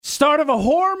Start of a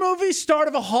horror movie, start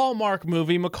of a Hallmark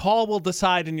movie. McCall will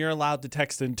decide, and you're allowed to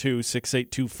text in to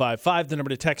 68255. The number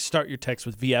to text, start your text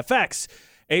with VFX.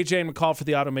 AJ McCall for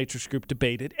the Automatrix Group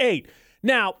debate at 8.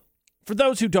 Now, for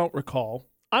those who don't recall,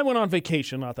 I went on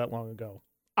vacation not that long ago.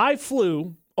 I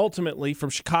flew, ultimately,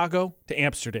 from Chicago to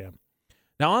Amsterdam.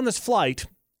 Now, on this flight,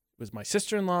 it was my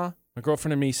sister-in-law, my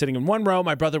girlfriend, and me sitting in one row.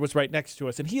 My brother was right next to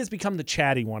us, and he has become the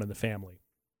chatty one in the family.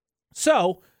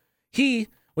 So, he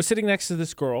was sitting next to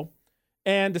this girl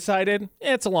and decided,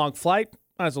 it's a long flight.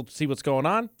 Might as well see what's going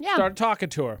on. Yeah. Started talking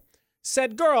to her.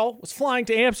 Said girl was flying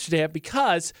to Amsterdam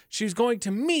because she was going to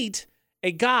meet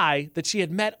a guy that she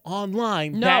had met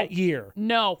online that year.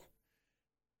 No.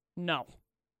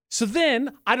 So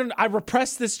then, I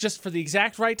repressed this just for the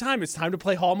exact right time. It's time to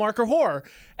play Hallmark or horror.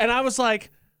 And I was like,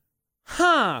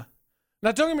 Now,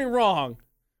 don't get me wrong.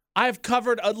 I've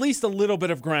covered at least a little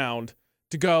bit of ground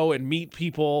to go and meet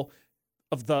people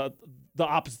of the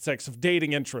opposite sex, of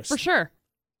dating interests. For sure.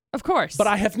 Of course. But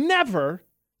I have never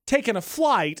taken a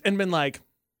flight and been like,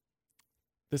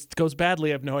 this goes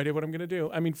badly. I have no idea what I'm going to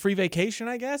do. I mean, free vacation,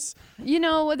 I guess. You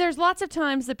know, there's lots of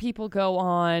times that people go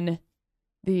on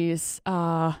these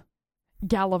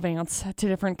gallivants to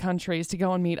different countries to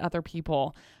go and meet other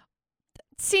people.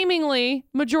 Seemingly,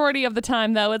 majority of the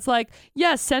time, though, it's like,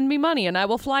 yes, send me money and I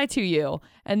will fly to you.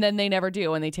 And then they never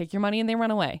do. And they take your money and they run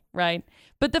away, right?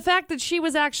 But the fact that she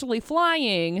was actually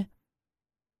flying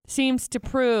seems to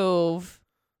prove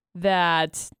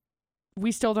that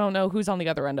we still don't know who's on the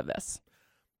other end of this.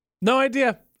 No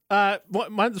idea.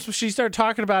 She started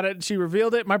talking about it and she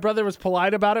revealed it. My brother was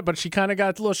polite about it, but she kind of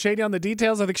got a little shady on the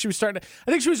details. I think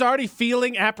she was already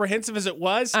feeling apprehensive as it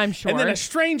was. I'm sure. And then a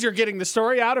stranger getting the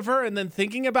story out of her and then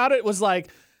thinking about it was like,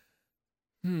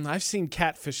 I've seen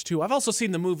Catfish too. I've also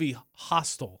seen the movie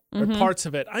Hostel, or parts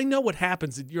of it. I know what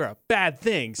happens in Europe. Bad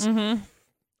things.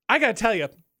 I got to tell you,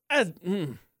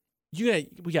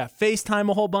 we got FaceTime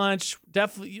a whole bunch.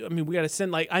 Definitely, I mean, we got to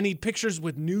send, I need pictures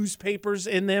with newspapers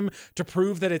in them to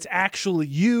prove that it's actually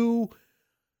you.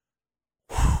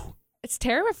 It's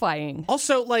terrifying.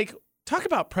 Also, talk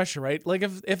about pressure, right? Like,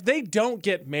 if they don't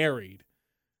get married,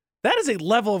 that is a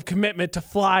level of commitment to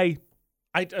fly.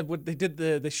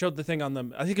 They showed the thing on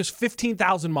them. I think it was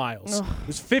 15,000 miles. Ugh. It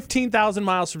was 15,000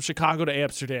 miles from Chicago to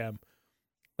Amsterdam.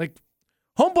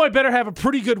 Homeboy better have a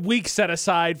pretty good week set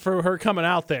aside for her coming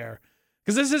out there.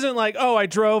 Because this isn't like, I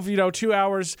drove, 2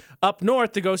 hours up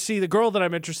north to go see the girl that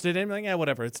I'm interested in. Like,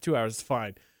 whatever. It's 2 hours. It's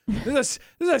fine. This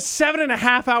is a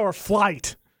 7.5 hour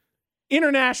flight.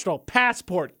 International,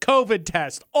 passport, COVID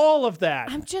test, all of that.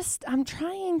 I'm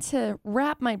trying to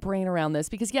wrap my brain around this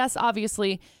because, yes,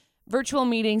 obviously, virtual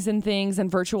meetings and things and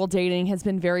virtual dating has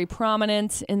been very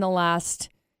prominent in the last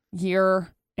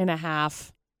year and a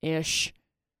half-ish.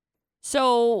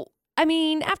 So, I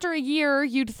mean, after a year,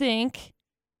 you'd think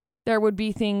there would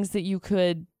be things that you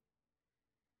could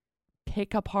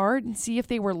pick apart and see if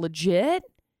they were legit.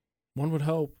 One would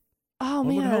hope. Oh, One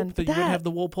man. would hope that you wouldn't have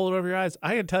the wool pulled over your eyes.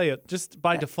 I can tell you, just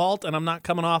by default, and I'm not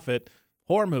coming off it,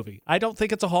 horror movie. I don't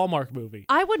think it's a Hallmark movie.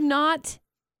 I would not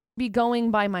be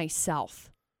going by myself.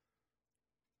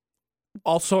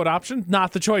 Also an option.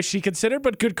 Not the choice she considered,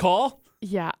 but good call.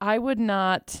 Yeah, I would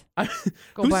not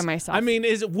go by myself. I mean,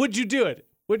 would you do it?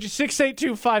 Would you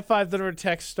 68255, the number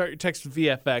text, start your text with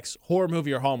VFX, horror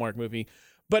movie or Hallmark movie.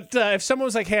 But if someone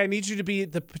was like, hey, I need you to be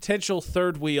the potential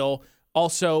third wheel,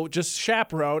 also just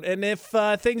chaperone, and if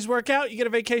things work out, you get a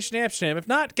vacation to Amsterdam. If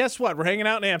not, guess what? We're hanging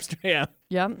out in Amsterdam.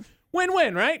 Yep.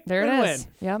 Win-win, right? There Win-win. it is.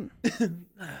 Yep.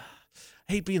 I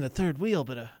hate being the third wheel,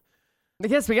 but I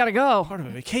guess we got to go. part of a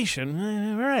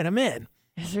vacation. All right, I'm in.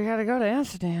 Guess we got to go to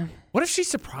Amsterdam. What if she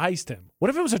surprised him? What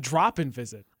if it was a drop-in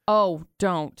visit? Oh,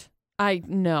 don't.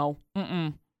 No.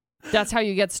 Mm-mm. That's how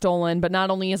you get stolen. But not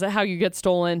only is it how you get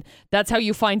stolen, that's how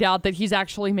you find out that he's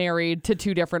actually married to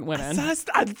two different women.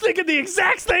 I'm thinking the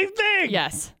exact same thing.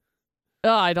 Yes.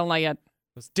 Oh, I don't like it.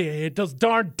 Those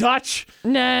darn Dutch.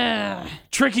 Nah.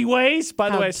 Tricky ways. By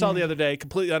the How way, I saw dare. the other day,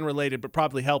 completely unrelated, but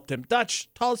probably helped him. Dutch,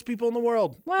 tallest people in the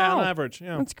world. Wow. On average.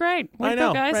 Yeah. That's great. I Way to know.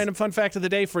 go, guys. Random fun fact of the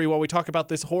day for you while we talk about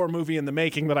this horror movie in the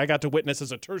making that I got to witness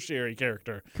as a tertiary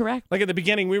character. Correct. Like at the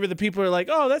beginning, we were the people who were like,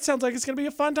 oh, that sounds like it's going to be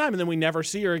a fun time. And then we never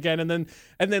see her again. And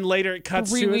then later it cuts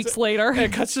 3 to weeks later.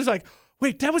 It cuts to like,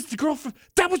 wait, that was the girl from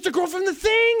the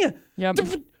thing. Yep.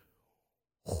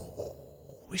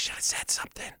 We should have said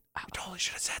something. I totally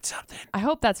should have said something. I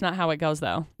hope that's not how it goes,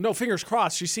 though. No, fingers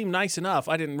crossed. She seemed nice enough.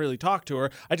 I didn't really talk to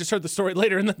her. I just heard the story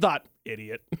later and then thought,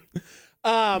 idiot.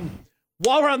 While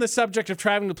we're on the subject of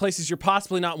traveling to places you're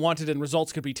possibly not wanted and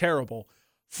results could be terrible,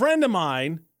 friend of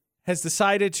mine has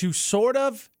decided to sort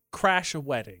of crash a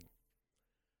wedding.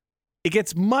 It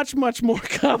gets much, much more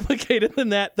complicated than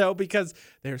that, though, because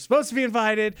they were supposed to be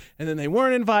invited, and then they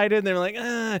weren't invited, and they were like,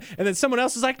 and then someone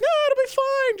else was like, no, it'll be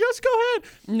fine, just go ahead.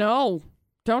 No,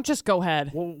 don't just go ahead.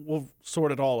 We'll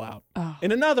sort it all out. Oh.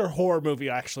 In another horror movie,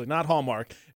 actually, not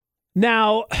Hallmark.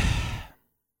 Now,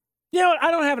 you know what?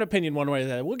 I don't have an opinion one way or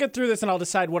the other. We'll get through this, and I'll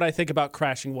decide what I think about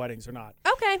crashing weddings or not.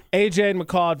 Okay. AJ and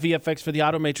McCall at VFX for the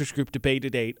Automatrix Group debate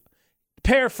at 8.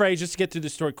 Paraphrase, just to get through the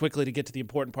story quickly to get to the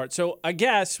important part. So I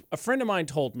guess a friend of mine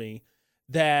told me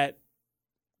that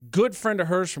good friend of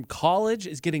hers from college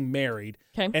is getting married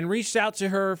and reached out to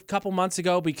her a couple months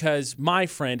ago because my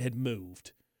friend had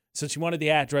moved. So she wanted the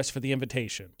address for the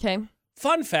invitation. Okay.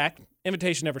 Fun fact,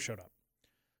 invitation never showed up.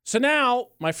 So now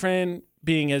my friend,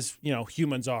 being as,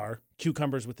 humans are,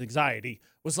 cucumbers with anxiety,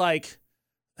 was like,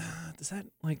 does that,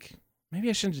 maybe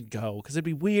I shouldn't go because it'd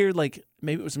be weird. Like,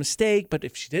 maybe it was a mistake, but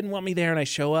if she didn't want me there and I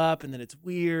show up and then it's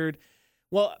weird.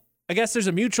 Well, I guess there's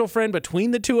a mutual friend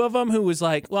between the two of them who was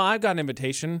like, well, I've got an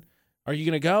invitation. Are you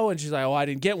going to go? And she's like, oh, I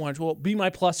didn't get one. Well, be my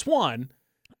 +1.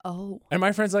 Oh. And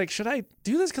my friend's like, should I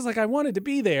do this? Because, I wanted to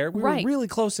be there. We were really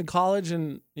close in college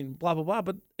and blah, blah, blah.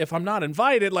 But if I'm not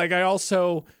invited, I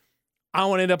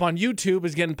want to end up on YouTube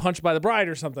as getting punched by the bride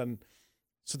or something.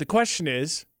 So the question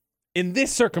is, in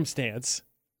this circumstance,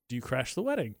 do you crash the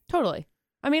wedding? Totally.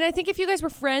 I mean, I think if you guys were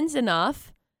friends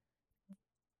enough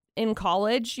in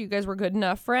college, you guys were good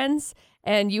enough friends,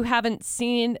 and you haven't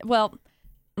seen,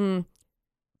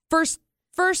 first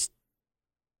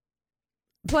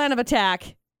plan of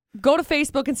attack, go to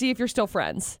Facebook and see if you're still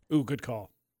friends. Ooh, good call.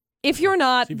 If you're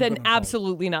not, then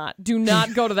absolutely not. Do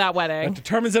not go to that wedding. That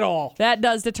determines it all. That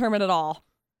does determine it all.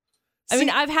 I mean,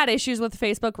 I've had issues with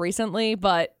Facebook recently,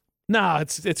 but no,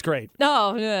 it's great.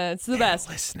 No, yeah, it's the best.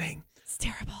 Listening. It's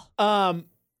terrible.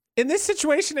 In this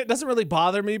situation, it doesn't really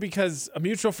bother me because a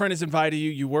mutual friend has invited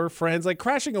you. You were friends.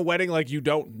 Crashing a wedding you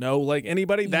don't know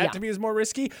anybody, that to me is more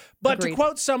risky. But Agreed. To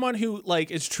quote someone who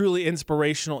is truly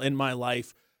inspirational in my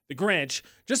life, the Grinch,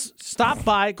 just stop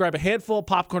by, grab a handful of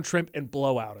popcorn shrimp, and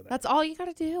blow out of there. That's all you got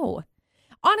to do.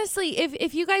 Honestly,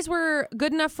 if you guys were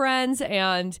good enough friends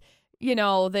and, if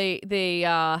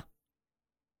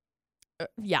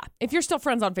you're still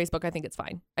friends on Facebook, I think it's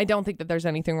fine. I don't think that there's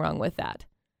anything wrong with that.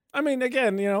 I mean,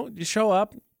 again, you show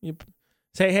up, you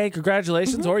say, hey,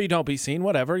 congratulations, or you don't be seen,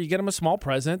 whatever. You get them a small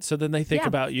present, so then they think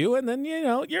about you, and then,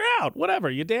 you're out, whatever.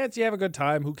 You dance, you have a good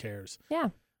time, who cares? Yeah.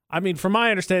 I mean, from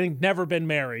my understanding, never been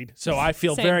married, so I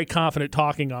feel very confident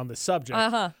talking on this subject.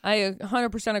 I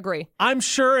 100% agree. I'm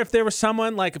sure if there was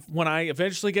someone, when I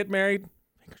eventually get married,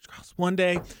 fingers crossed, one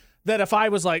day, that if I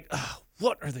was like,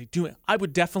 what are they doing? I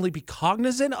would definitely be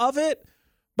cognizant of it.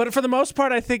 But for the most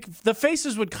part, I think the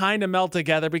faces would kind of melt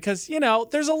together because,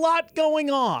 there's a lot going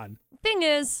on. Thing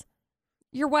is,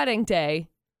 your wedding day,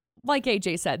 like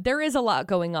AJ said, there is a lot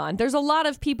going on. There's a lot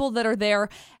of people that are there.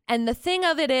 And the thing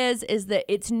of it is that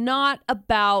it's not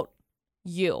about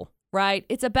you, right?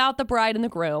 It's about the bride and the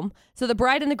groom. So the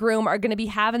bride and the groom are going to be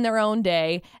having their own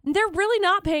day. And they're really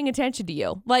not paying attention to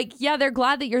you. They're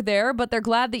glad that you're there, but they're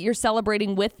glad that you're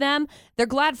celebrating with them. They're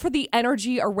glad for the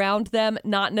energy around them,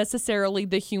 not necessarily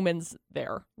the humans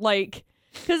there.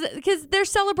 Because they're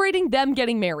celebrating them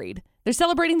getting married. They're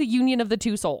celebrating the union of the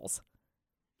two souls.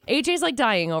 AJ's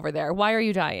dying over there. Why are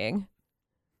you dying?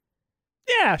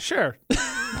 Yeah, sure.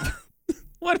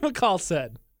 What McCall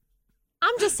said.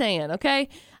 I'm just saying, okay?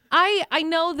 I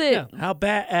know that. Yeah. How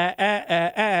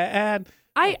bad?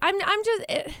 I'm just.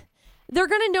 They're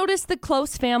gonna notice the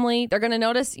close family. They're gonna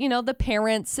notice, the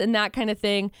parents and that kind of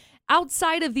thing.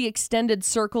 Outside of the extended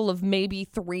circle of maybe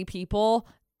 3 people,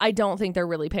 I don't think they're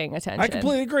really paying attention. I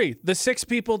completely agree. The 6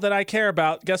 people that I care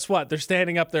about, guess what? They're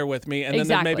standing up there with me, and then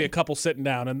there's maybe a couple sitting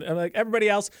down, and everybody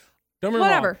else. Don't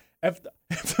remember. Whatever.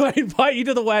 If I invite you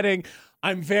to the wedding,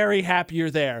 I'm very happy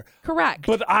you're there. Correct.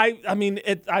 But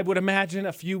I would imagine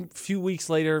a few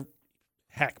weeks later,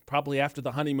 heck, probably after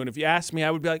the honeymoon, if you asked me, I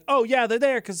would be like, oh yeah, they're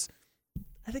there because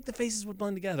I think the faces would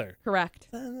blend together. Correct.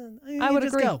 I would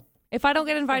agree. Go. If I don't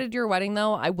get invited to your wedding,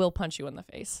 though, I will punch you in the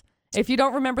face. If you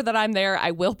don't remember that I'm there,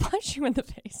 I will punch you in the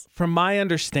face. From my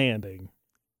understanding,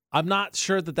 I'm not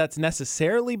sure that that's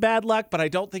necessarily bad luck, but I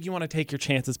don't think you want to take your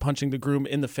chances punching the groom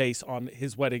in the face on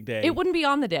his wedding day. It wouldn't be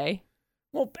on the day.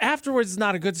 Well, afterwards is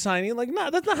not a good sign. No,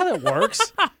 that's not how that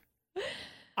works.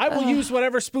 I will use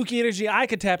whatever spooky energy I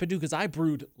could tap into because I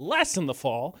brewed less in the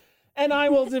fall, and I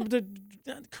will. The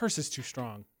curse is too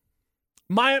strong.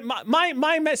 My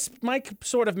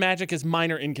sort of magic is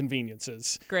minor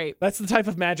inconveniences. Great. That's the type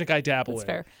of magic I dabble in. That's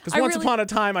fair. Because once upon a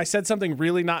time, I said something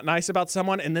really not nice about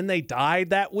someone, and then they died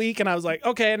that week, and I was like,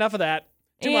 okay, enough of that.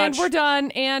 Too much. And we're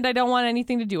done, and I don't want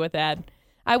anything to do with that.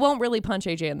 I won't really punch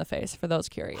AJ in the face, for those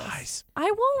curious. Nice.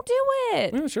 I won't do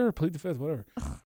it. Yeah, sure. Plead the fifth, whatever.